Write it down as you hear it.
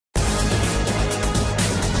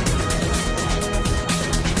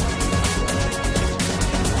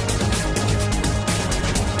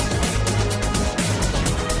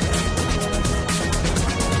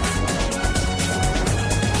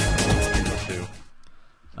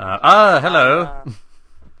Hello.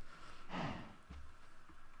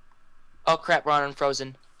 Oh crap, we're on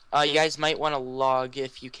unfrozen. You guys might want to log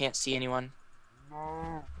if you can't see anyone.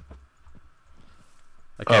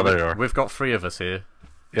 Okay, Oh, there you are. we've got 3 of us here.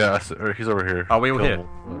 Yeah, he's over here. Are we all here?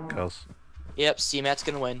 Cows. Yep, C-Mat's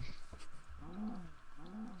gonna win.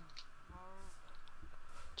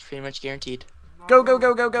 It's pretty much guaranteed. Go, go,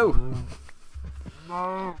 go, go, go!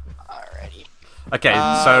 Alrighty. Okay,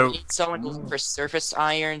 We so... need someone to look for surface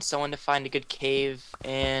iron, someone to find a good cave,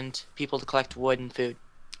 and people to collect wood and food.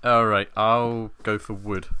 Alright, I'll go for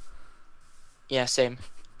wood. Yeah, same.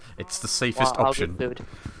 It's the safest I'll option. get food.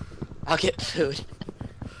 I'll get food.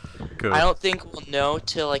 Good. I don't think we'll know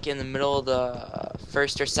till like in the middle of the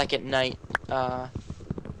first or second night. Oh,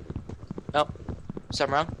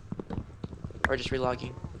 something wrong? Or just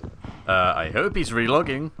relogging? I hope he's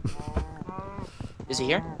relogging. Is he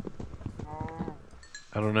here?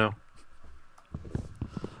 I don't know.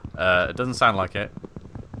 It doesn't sound like it.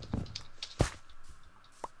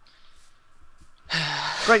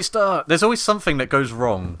 Great start! There's always something that goes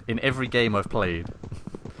wrong in every game I've played.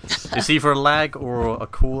 It's either a lag or a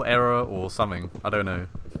call error or something. I don't know.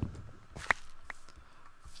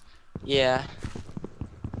 Yeah.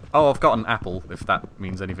 Oh, I've got an apple, if that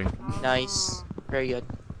means anything. Nice. Very good.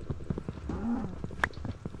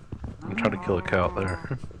 I'm trying to kill a cow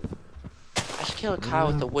there. I should kill a cow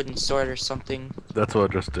with a wooden sword or something. That's what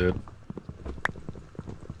I just did.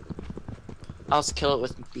 I'll just kill it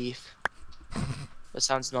with beef. That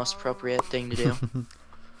sounds the most appropriate thing to do.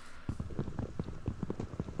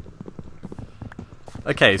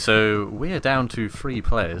 Okay, so we're down to 3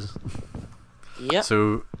 players. Yep.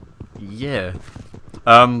 So, yeah.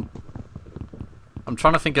 I'm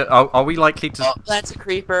trying to think of... Are we likely to... Oh, that's a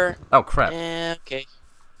creeper. Oh, crap. Okay.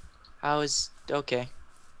 Okay.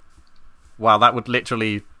 Wow, that would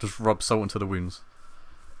literally just rub salt into the wounds.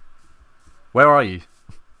 Where are you?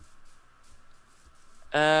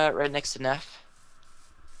 Right next to Neff.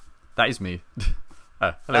 That is me.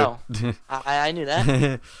 Hello. Oh, I knew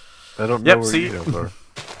that. I don't know Yep, where see? you guys are.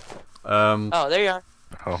 Oh, there you are.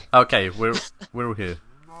 Oh. Okay, we're all here.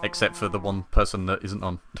 Except for the one person that isn't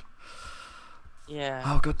on. Yeah.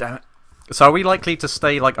 Oh, god damn it. So are we likely to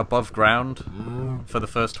stay, like, above ground for the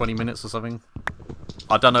first 20 minutes or something?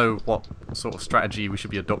 I don't know what sort of strategy we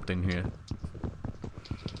should be adopting here.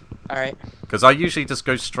 Alright. Because I usually just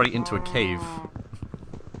go straight into a cave.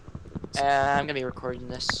 I'm gonna be recording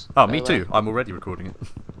this. Oh, by me the too. way. I'm already recording it.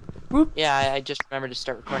 Whoop. Yeah, I just remembered to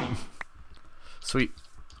start recording. Sweet.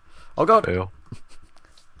 Oh god. Fail.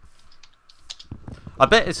 I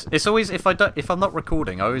bet it's always if I'm not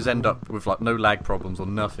recording, I always end up with like no lag problems or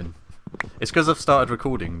nothing. It's because I've started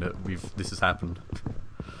recording that this has happened.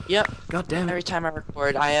 Yep. God damn it. Every time I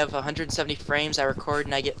record, I have 170 frames. I record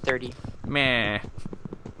and I get 30. Meh.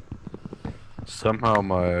 Somehow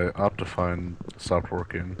my Optifine stopped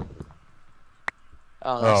working.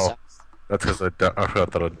 Oh, that Oh. sucks. That's because I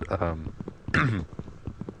forgot that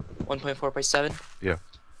 1.4.7. yeah.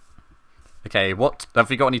 Okay, what have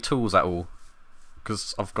you got any tools at all?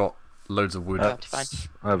 Because I've got loads of wood. Optifine.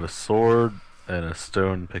 I have a sword and a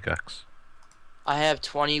stone pickaxe. I have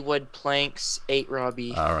 20 wood planks, 8 raw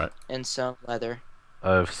beef, Alright. and some leather.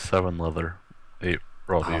 I have 7 leather, 8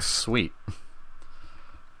 raw Oh, beef. sweet.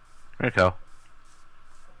 Here, cow.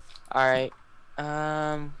 Alright.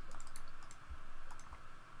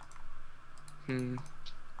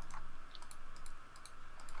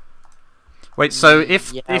 Wait, so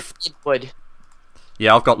if Yeah, we need wood.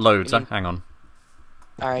 yeah, I've got loads. We need- Hang on.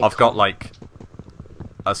 Alright. I've got cool. like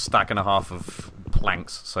a stack and a half of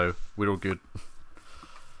planks, so we're all good.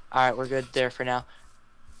 Alright, we're good there for now.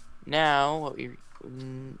 Now, what we...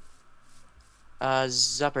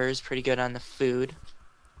 Zupper's pretty good on the food.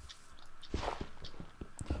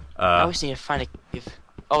 I always need to find a cave.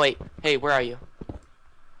 Oh wait, hey, where are you?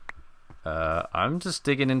 I'm just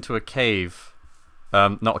digging into a cave.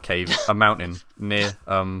 Not a cave, a mountain near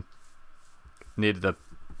the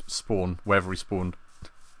spawn, wherever we spawned.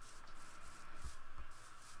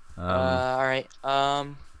 Alright,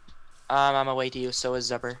 I'm on my way to you, so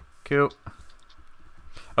is Zupper. Cool.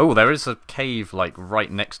 Oh, there is a cave like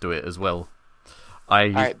right next to it as well. I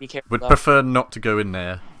Alright, be careful would though. prefer not to go in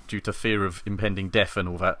there due to fear of impending death and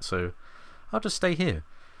all that, so I'll just stay here.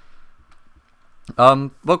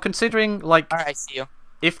 Well, considering like Alright, I see you.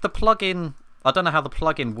 if the plugin, I don't know how the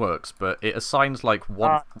plugin works, but it assigns like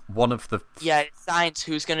one of the Yeah, it assigns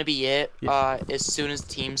who's gonna be it, Yeah. as soon as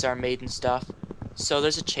teams are made and stuff. So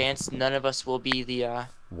there's a chance none of us will be the,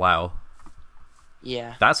 Wow.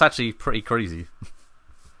 yeah. That's actually pretty crazy.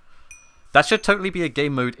 That should totally be a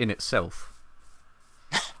game mode in itself.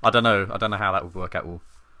 I don't know how that would work at all.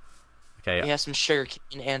 Okay. We have some sugar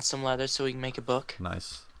cane and some leather, so we can make a book.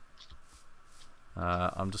 Nice.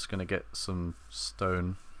 I'm just gonna get some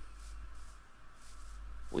stone.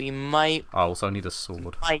 We might I also need a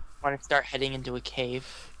sword. want to start heading into a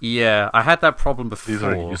cave. Yeah, I had that problem before. These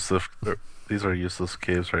are useless. These are useless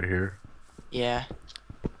caves right here. Yeah.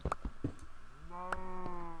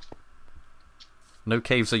 No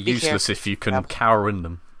caves are Be useless careful. if you can cower in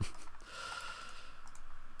them.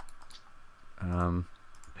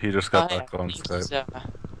 He just got yeah, back on he's,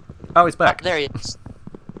 Skype. Oh, he's back. there he is.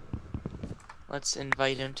 Let's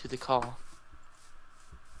invite him to the call.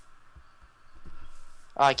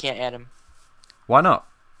 Oh, I can't add him. Why not?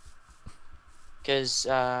 Because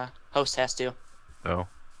host has to. No,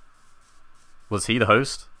 Was he the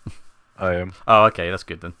host? I am. Oh, okay, that's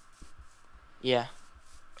good then. Yeah.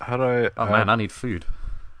 How do I? Oh man, I need food.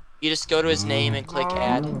 You just go to his name and click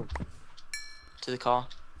add to the call.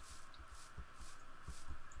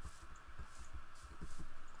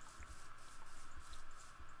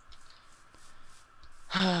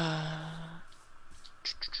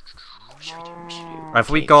 Have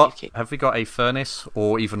we got a furnace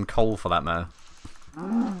or even coal for that matter?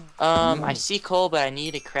 I see coal, but I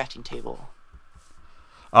need a crafting table.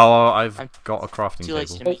 Oh, I've got a crafting Too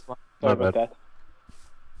lazy to table. make one. Sorry My about that.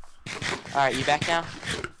 Alright, you back now?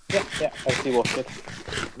 Yeah, I see Wolf Kid.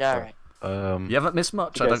 Alright. You haven't missed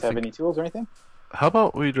much, Do I you don't guys have think. any tools or anything? How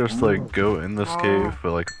about we just like go in this cave,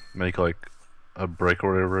 but like make like a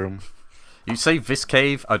breakaway room? You say this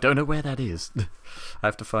cave? I don't know where that is. I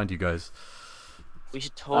have to find you guys. We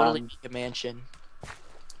should totally make a mansion.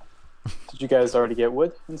 Did you guys already get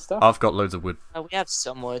wood and stuff? I've got loads of wood. We have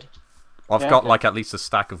some wood. I've Yeah, got okay. like at least a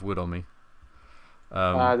stack of wood on me.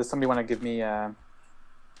 Does somebody want to give me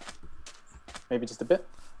maybe just a bit?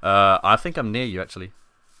 I think I'm near you actually.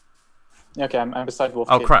 Yeah, okay, I'm beside Wolf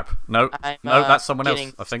Oh Kid. crap! No, I'm, no, that's someone else.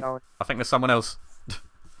 getting I think. stone. I think there's someone else.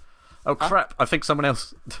 Oh Huh? crap! I think someone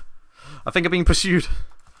else. I think I'm being pursued.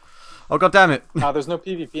 Oh god damn it! There's no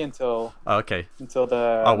PvP until Oh, okay.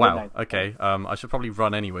 the Oh wow. midnight. Okay. I should probably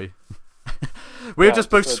run anyway. We're Yeah, just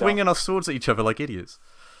both just so swinging our swords at each other like idiots.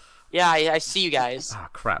 Yeah, I see you guys. Ah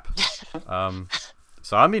crap.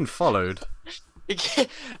 So I'm being followed.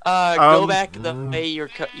 Go back the way you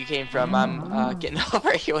came from. I'm getting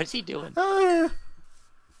over here. What's he doing?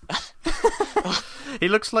 He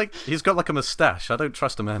looks like he's got like a mustache. I don't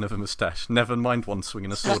trust a man with a mustache. Never mind one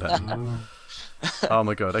swinging a sword at me. Oh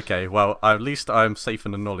my god. Okay. Well, at least I'm safe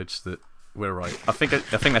in the knowledge that we're right. I think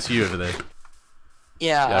that's you over there.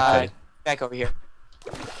 Yeah. Okay. Back over here.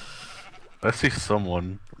 I see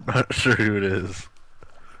someone. I'm not sure who it is.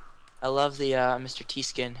 I love the Mr. T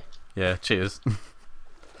skin. Yeah. Cheers.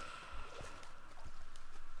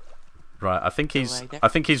 Right. I think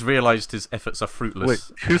he's realised his efforts are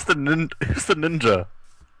fruitless. Wait, who's the ninja?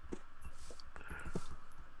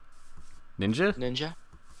 Ninja? Ninja.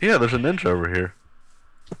 Yeah, there's a ninja over here.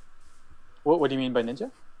 What do you mean by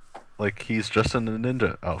ninja? Like he's just in a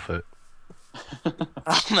ninja outfit.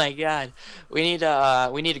 Oh my god. We need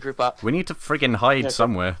to group up. We need to friggin' hide Yeah,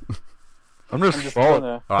 somewhere. I'm just just following.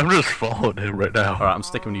 gonna- I'm just following him right now. Alright, I'm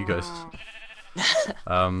sticking with you guys.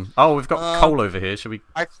 Oh, we've got coal over here. Should we?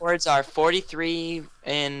 Our chords are 43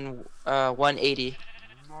 and 180.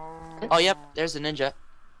 Oh yep, there's the ninja.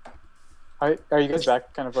 Are you guys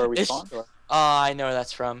back kind of where we It's- spawned? Or? I know where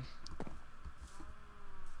that's from.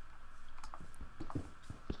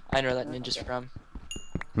 I know where that ninja's from.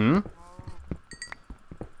 Hmm?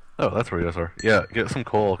 Oh, that's where you guys are. Yeah, get some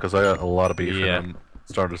coal because I got a lot of beef Yeah. and I'm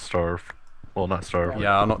starting to starve. Well, not starve.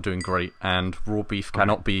 Yeah, I'm not doing great, and raw beef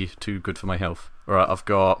cannot be too good for my health. Alright, I've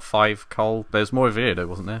got 5 coal. There's more over here, though,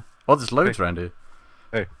 wasn't there? Oh, there's loads around here.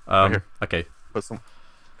 Hey, right here. Okay. Put some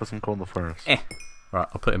coal in the furnace. Right,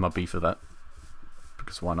 I'll put in my beef of that.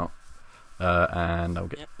 Because why not? And I'll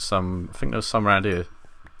get some... I think there's some around here.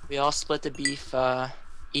 We all split the beef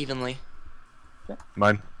evenly.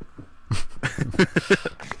 Mine.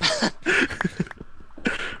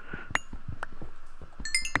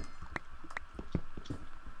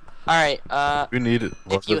 Alright, We need it.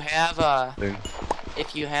 if you have a thing.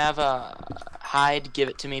 hide, give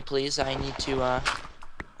it to me please. I need to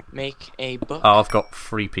make a book. Oh, I've got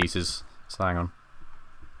 3 pieces. So hang on.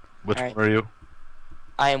 Which Alright. one are you?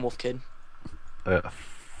 I am Wolf Kid.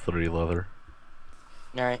 3 leather.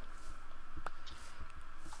 Alright.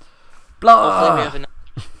 Blah! Hopefully we have enough.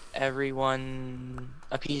 Everyone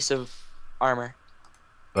a piece of armor.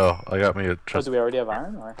 Oh, I got me a Oh, chest. do we already have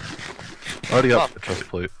iron? Or? I already got a chest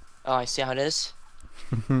plate. Oh, I see how it is.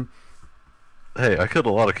 Hey, I killed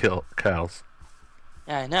a lot of cows.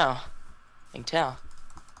 Yeah, I know. I can tell.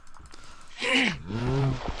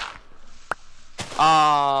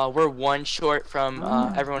 Oh, we're one short from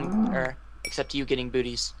everyone, or except you getting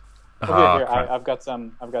booties. Okay, Ah, here. crap. I've got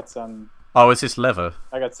some. I've got some. Oh, is this leather?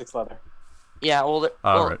 I got 6 leather. Yeah, well,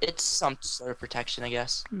 Alright. it's some sort of protection, I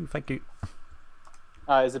guess. Ooh, thank you.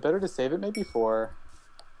 Is it better to save it maybe for?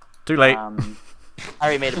 Too late. I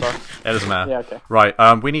already made a book. It doesn't matter. Yeah. Okay. Right.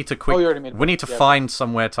 We need to Oh, you already made a We need to book. Yeah. find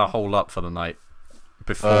somewhere to hole up for the night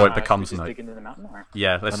before it becomes should we just night. dig into the mountain, or?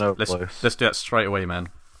 Yeah, I know a let's place. do that straight away, man.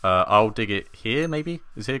 I'll dig it here. Maybe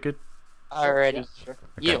is here good? Alrighty. Yeah, sure.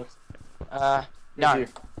 You. Here's No. you.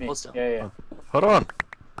 Me. Hold still. Yeah. Hold on.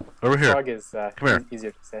 Over here. Frog is Come here.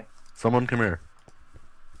 easier to say. Someone come here.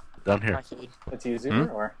 Down here. My food. That's you,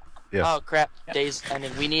 Zuber, or? Yes. Oh crap! Yeah. Days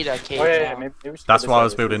ending. We need a cave Oh yeah. now. Maybe we should That's go why I way.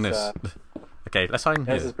 was building is, this. Okay, let's hide in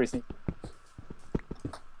Yeah, this is here. pretty sneaky.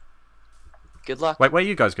 Good luck. Wait, where are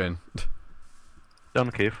you guys going? Down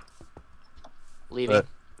the cave. Leaving. That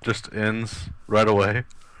just ends right away.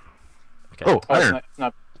 Okay. Oh, Oh, iron. it's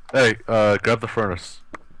not. Hey, grab the furnace.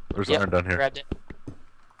 There's Yep, iron down here. Grabbed it.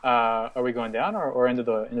 Are we going down or into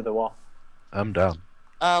the wall? I'm down.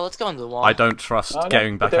 Let's go into the wall. I don't trust Oh, no,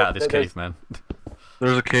 getting but back there- out of this there's- cave, man.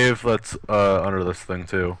 There's a cave that's under this thing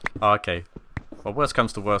too. Oh, okay. Well, worst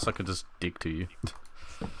comes to worst, I could just dig to you.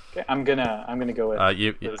 Okay, I'm gonna go with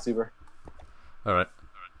You. with Zuber. All right.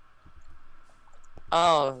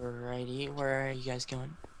 Alrighty, where are you guys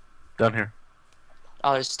going? Down here.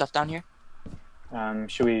 Oh, there's stuff down here.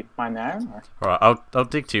 Should we mine the iron or? All right. I'll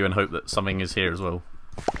dig to you and hope that something is here as well.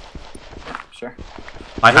 Sure.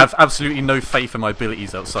 I have absolutely no faith in my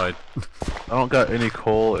abilities outside. I don't got any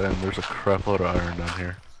coal, and there's a crap load of iron down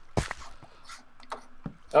here.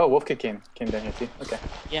 Oh, Wolfkid came down here too. Okay.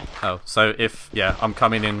 Oh, so I'm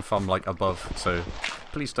coming in from like above. So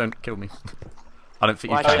please don't kill me. I don't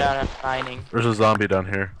think you Watch can. out, I'm mining. There's a zombie down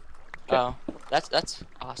here. Oh, that's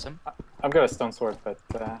awesome. I've got a stone sword, but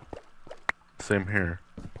Same here.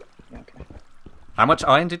 yeah, okay. How much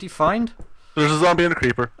iron did you find? There's a zombie and a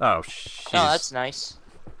creeper. Oh, shit. Oh, that's nice.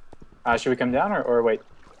 Should we come down or wait?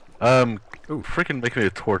 Ooh, freaking make me a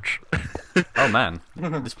torch. Oh man,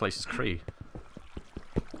 this place is cray.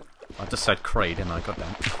 I just said cray, didn't I?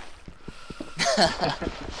 Goddamn.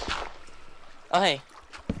 Oh hey,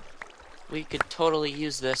 we could totally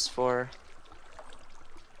use this for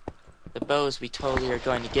the bows we totally are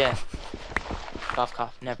going to get. Cough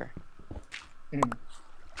cough, never.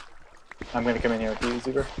 I'm gonna come in here with you,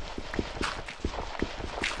 Zuber.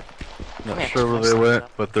 Not Yeah, sure where that's they not went,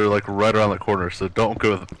 bad. but they're like right around the corner. So don't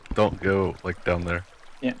go like down there.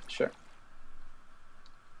 Yeah, sure.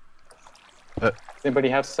 Uh, Does anybody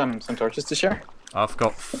have some torches to share? I've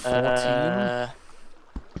got 14.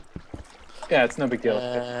 Yeah, it's no big deal.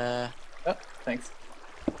 Oh, thanks.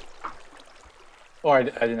 Or I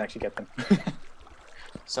didn't actually get them.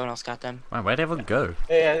 Someone else got them. Man, where'd everyone go?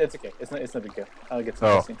 Yeah, it's okay. It's no big deal. I'll get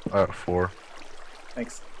some soon. 4.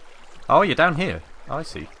 Thanks. Oh, you're down here. Oh, I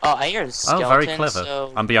see. Oh, I hear the Oh, skeleton. very clever.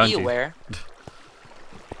 So I'm behind be you. aware.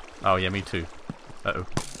 Oh, yeah, me too. Uh-oh.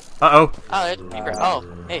 Uh-oh! Oh, it's creeper. Oh,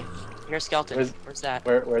 hey, you're a skeleton. Where's that?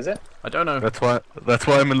 Where is it? I don't know. That's why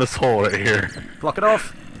I'm in this hole right here. Block it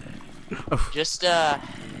off! Just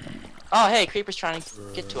Oh, hey, creeper's trying to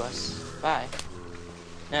get to us. Bye.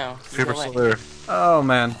 No. he's Creeper's away. still there. Oh,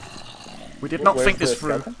 man. We did not Where's think this the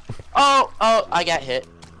through. skeleton? Oh, I got hit.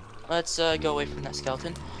 Let's go away from that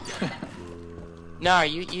skeleton. No,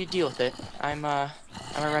 you deal with it. I'm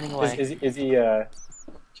running away. Is he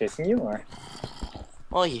chasing you or?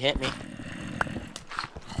 Well, he hit me.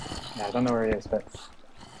 Yeah, I don't know where he is, but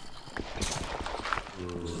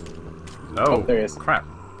Oh, there he is. crap.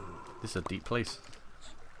 This is a deep place.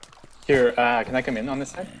 Here, can I come in on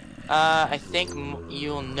this side? I think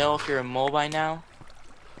you'll know if you're a mole by now.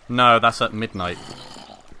 No, that's at midnight.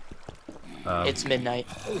 It's midnight.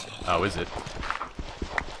 Oh, is it?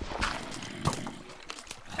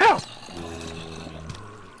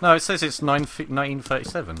 No, it says it's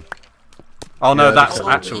 1937. Oh no, Yeah, that's it's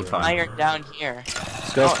actual time. Iron down here.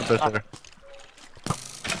 Skeleton's right there.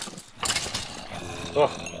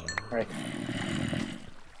 Oh, right.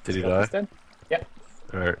 Did he die? Dead? Yeah.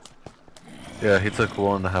 Alright. Yeah, he took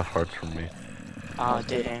 1.5 hearts from me. Oh,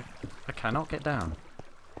 dang. I cannot get down.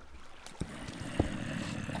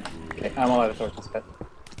 Okay, I'm all out of torches, but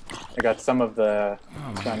I got some of the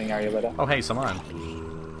surrounding area lit up. Oh, hey, some iron.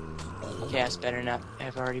 Okay, that's better not.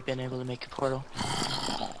 I've already been able to make a portal.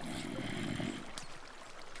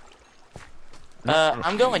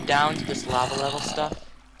 I'm going down to this lava level stuff.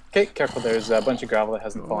 Okay, careful. There's a bunch of gravel that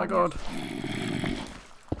hasn't Oh my fallen. god.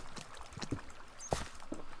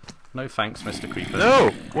 No thanks, Mr. Creeper.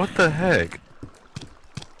 No! What the heck?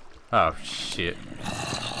 Oh, shit.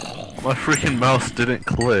 My freaking mouse didn't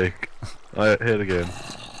click. I hit again.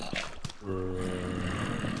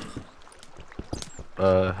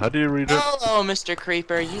 How do you read it? Hello, Mr.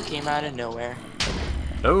 Creeper. You came out of nowhere.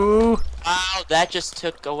 Oh, Wow, that just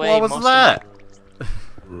took away what was most that?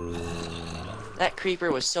 That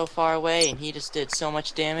creeper was so far away, and he just did so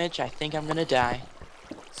much damage. I think I'm gonna die.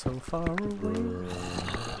 So far away.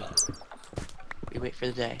 We wait for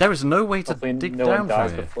the day. There is no way to Hopefully dig no one down dies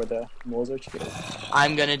from here. before the moles are cheated.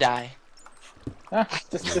 I'm gonna die. Ah,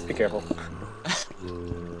 just be careful.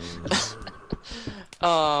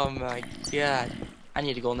 Oh my god. I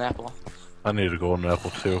need a golden apple. I need a golden apple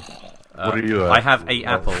too. What are you at? I have 8 Oh,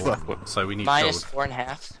 apples, fuck. so we need Minus gold.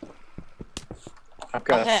 4.5. I've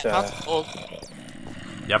got Okay, found some gold.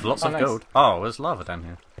 You have lots Oh, of nice. gold. Oh, there's lava down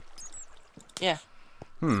here. Yeah.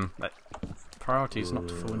 Priority is not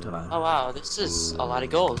to fall into that. Oh wow, this is a lot of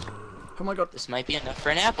gold. Oh my god. This might be enough for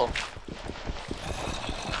an apple.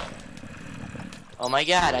 Oh my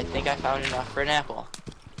god, I think I found enough for an apple.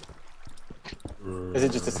 Is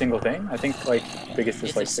it just a single thing? I think like biggest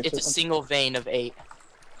is like 6 It's or a something. single vein of 8.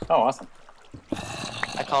 Oh, awesome.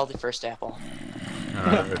 I called the first apple.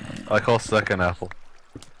 Alright. I call second apple.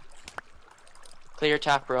 Clear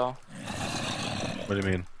top row. What do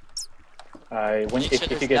you mean? When Make sure if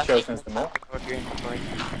there's you get nothing chosen as the mole, of your inventory.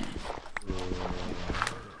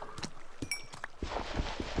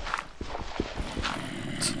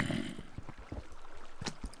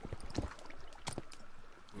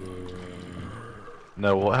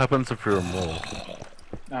 No, what happens if you're a mole?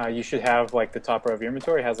 you should have like the top row of your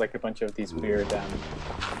inventory has like a bunch of these weird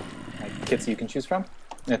like kits you can choose from.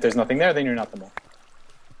 And if there's nothing there, then you're not the mole.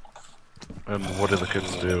 And what do the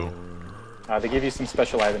kids do? They give you some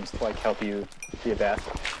special items to like help you be a bat.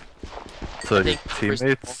 So your think first-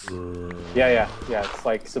 teammates? Yeah. It's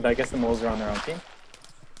like so. I guess the moles are on their own team.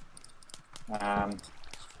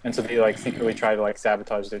 And so they like secretly try to like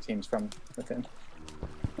sabotage their teams from within.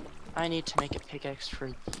 I need to make a pickaxe for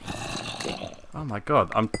the... Oh my god,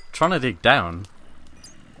 I'm trying to dig down,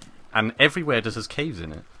 and everywhere there's caves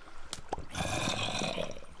in it.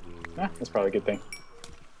 That's probably a good thing.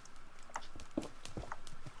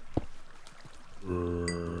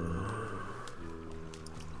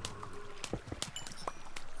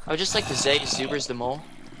 I would just like to say Zuber's the mole.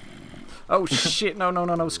 Oh shit,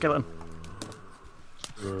 no, skeleton.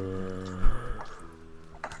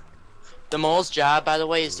 The mole's job, by the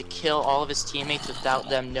way, is to kill all of his teammates without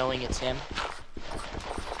them knowing it's him.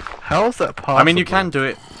 How is that possible? I mean, you can do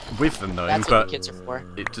it with them knowing, That's what but the kids are for.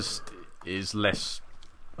 it just is less,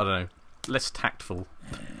 I don't know, less tactful.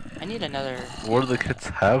 I need another... What do the kids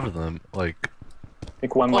have them? Like, I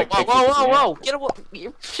think one Whoa, like whoa, picks whoa, with whoa, his hand. whoa! Get away!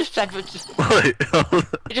 You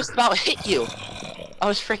wait, just about hit you! I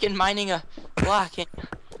was freaking mining a block and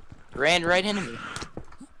ran right into me.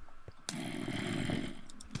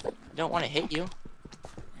 Don't want to hit you.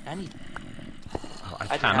 I need... Oh, I I do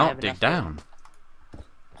not cannot have dig enough down.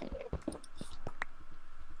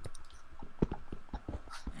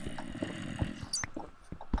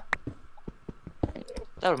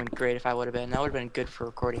 That would have been great if I would have been. That would have been good for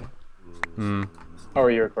recording. Hmm. Oh,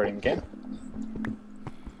 are you recording the game?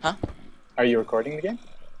 Huh? Are you recording the game?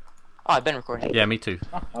 Oh, I've been recording. Yeah, me too.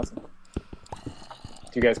 Oh, awesome.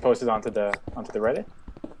 Do you guys post it onto the Reddit?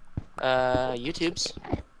 YouTube's.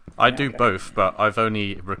 I do okay. both, but I've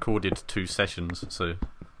only recorded 2 sessions, so...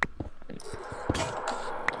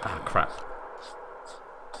 Ah, crap.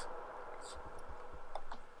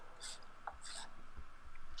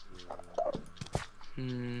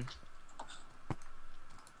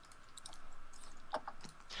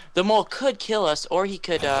 The mole could kill us, or he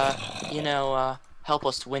could, help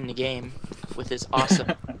us win the game with his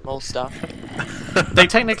awesome mole stuff. They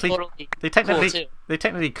technically, Totally they cool, technically, too. they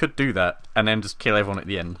technically could do that, and then just kill everyone at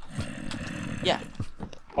the end. Yeah.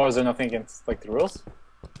 Oh, is there nothing against like the rules?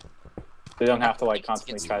 They don't have to like It's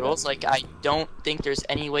constantly against try the rules. to. Like, I don't think there's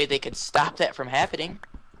any way they could stop that from happening.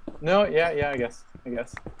 No, yeah, I guess.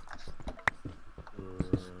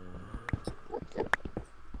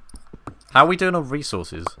 How are we doing on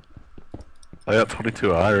resources? I got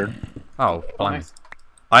 22 iron. Oh, Oh, blimey. nice.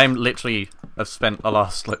 I'm literally have spent the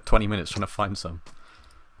last like 20 minutes trying to find some.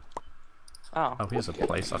 Oh. Oh, here's a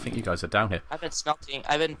place. I think you guys are down here. I've been smelting.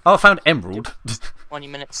 I've been Oh, I found emerald. 20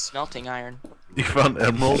 minutes smelting iron. You found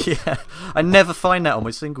emeralds? Yeah, I never find that on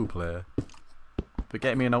my single player. But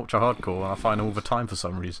get me an ultra hardcore, and I find all the time for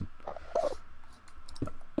some reason.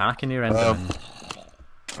 I can hear Enderman.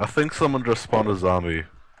 I think someone just spawned a zombie.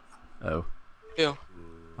 Oh, Ew.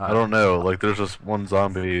 I don't know, like there's just one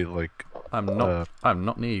zombie, like, I'm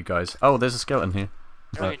not near you guys. Oh, there's a skeleton here.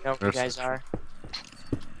 I don't even know who you there's- guys are.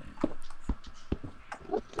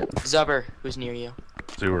 Zubber, who's near you?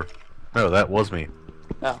 sewer. No, that was me.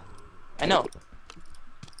 Oh. I know.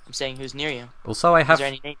 I'm saying who's near you. Also, I Is have there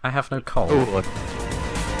any name? no coal. Oh,